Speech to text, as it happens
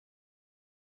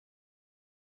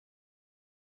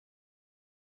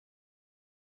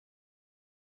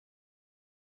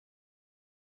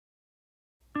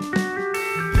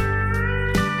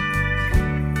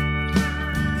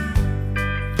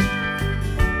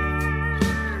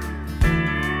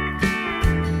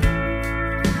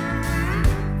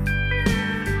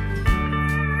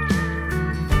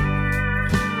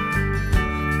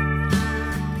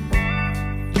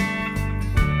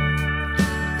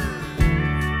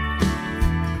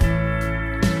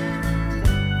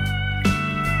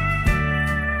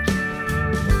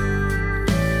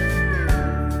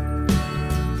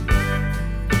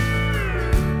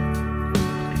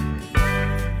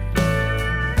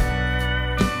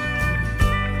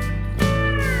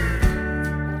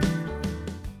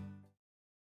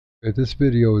This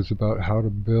video is about how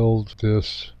to build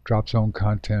this drop zone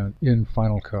content in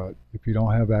Final Cut. If you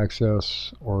don't have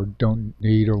access or don't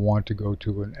need or want to go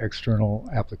to an external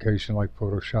application like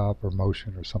Photoshop or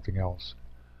Motion or something else,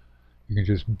 you can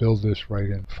just build this right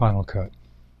in Final Cut.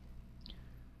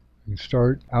 You can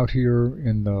start out here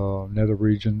in the nether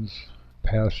regions,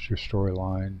 past your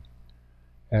storyline,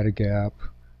 add a gap,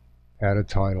 add a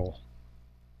title,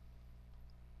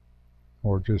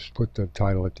 or just put the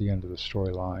title at the end of the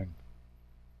storyline.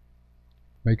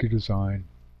 Make your design.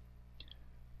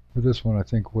 For this one, I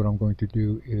think what I'm going to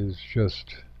do is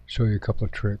just show you a couple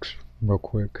of tricks real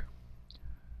quick.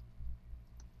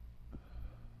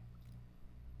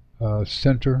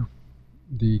 Center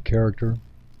the character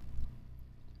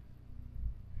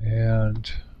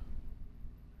and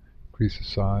increase the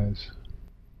size.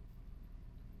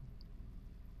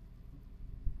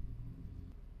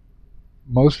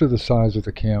 Most of the size of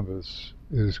the canvas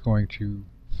is going to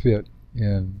fit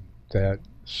in that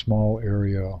small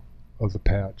area of the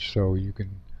patch, so you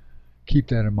can keep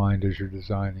that in mind as you're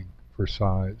designing for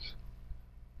size.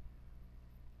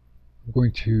 I'm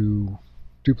going to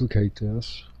duplicate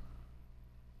this.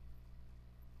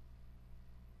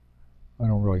 I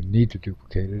don't really need to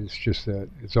duplicate it, it's just that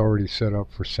it's already set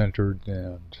up for centered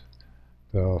and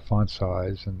the font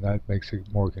size, and that makes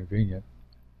it more convenient.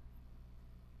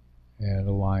 And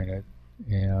align it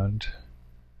and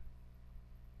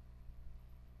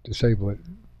disable it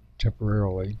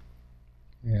temporarily.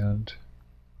 And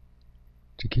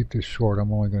to keep this short,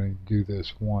 I'm only going to do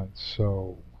this once,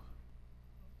 so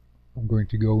I'm going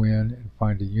to go in and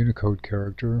find a Unicode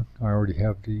character. I already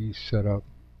have these set up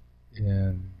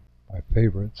in my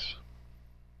favorites,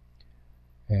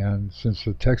 and since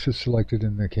the text is selected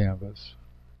in the canvas,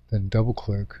 then double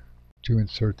click to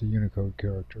insert the Unicode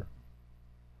character.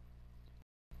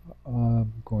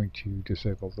 I'm going to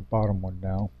disable the bottom one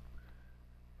now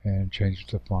and change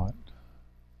the font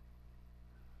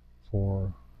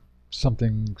for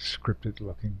something scripted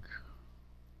looking.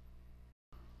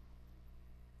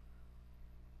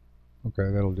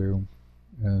 Okay, that'll do.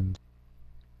 And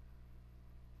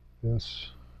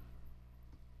this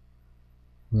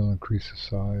will increase the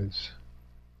size.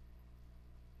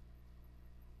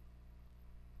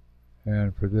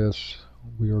 And for this,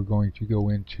 we are going to go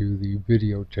into the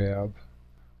video tab.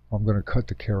 I'm going to cut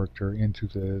the character into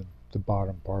the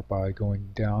bottom part by going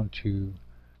down to,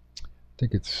 I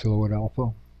think it's Silhouette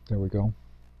Alpha. There we go.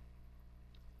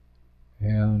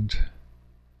 And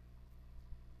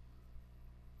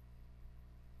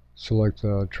select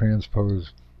the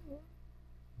transpose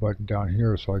button down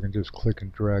here so I can just click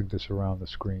and drag this around the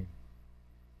screen.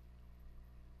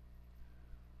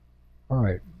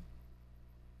 Alright,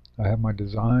 I have my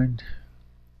design.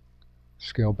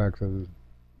 Scale back the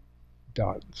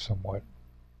dot somewhat.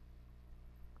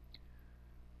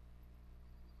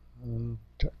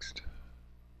 Text.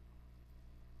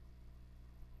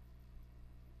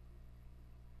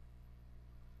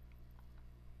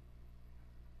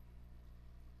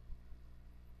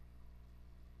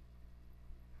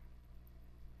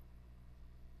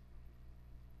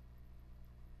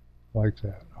 Like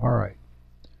that. Alright.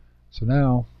 So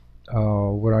now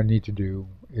what I need to do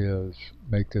is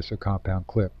make this a compound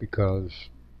clip, because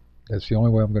that's the only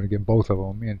way I'm going to get both of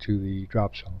them into the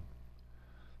drop zone.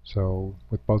 So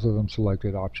with both of them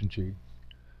selected, Option G,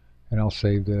 and I'll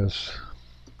save this.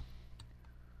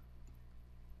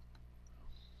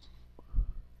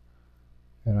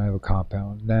 And I have a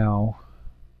compound. Now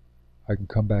I can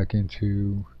come back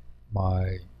into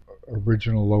my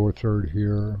original lower third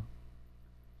here,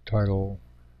 title,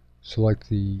 select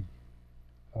the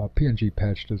PNG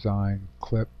patch design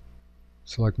clip,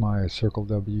 select my circle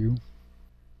W,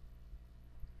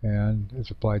 and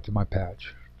it's applied to my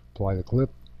patch. Apply the clip,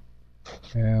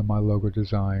 and my logo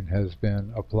design has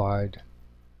been applied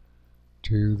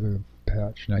to the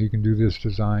patch. Now you can do this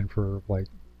design for like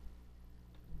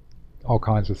all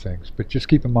kinds of things, but just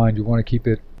keep in mind you want to keep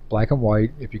it black and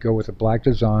white. If you go with a black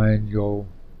design, you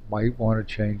might want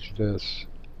to change this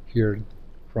here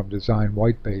from design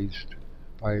white based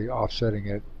by offsetting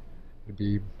it to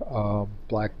be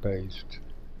black based.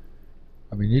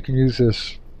 I mean, you can use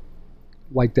this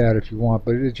like that if you want,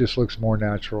 but it just looks more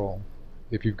natural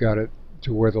if you've got it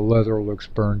to where the leather looks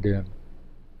burned in.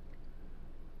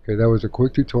 Okay, that was a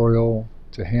quick tutorial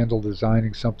to handle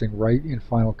designing something right in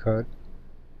Final Cut.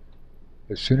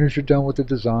 As soon as you're done with the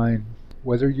design,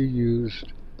 whether you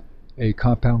used a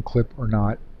compound clip or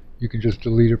not, you can just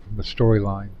delete it from the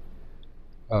storyline.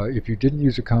 If you didn't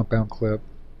use a compound clip,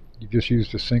 you just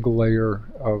used a single layer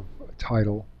of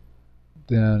title,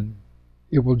 then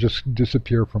it will just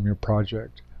disappear from your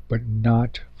project. but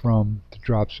not from the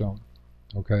drop zone.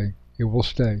 Okay, it will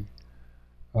stay.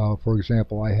 For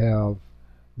example, I have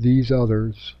these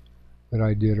others that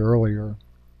I did earlier,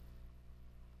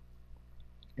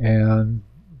 and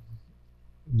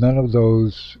none of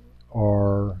those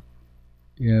are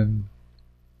in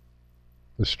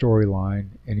the storyline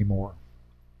anymore.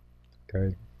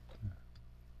 Okay,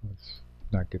 let's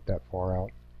not get that far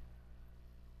out.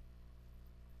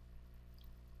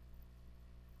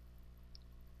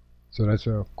 So that's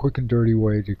a quick and dirty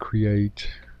way to create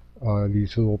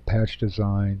these little patch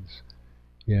designs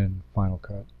in Final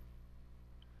Cut.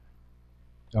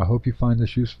 I hope you find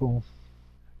this useful.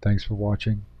 Thanks for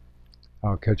watching.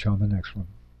 I'll catch you on the next one.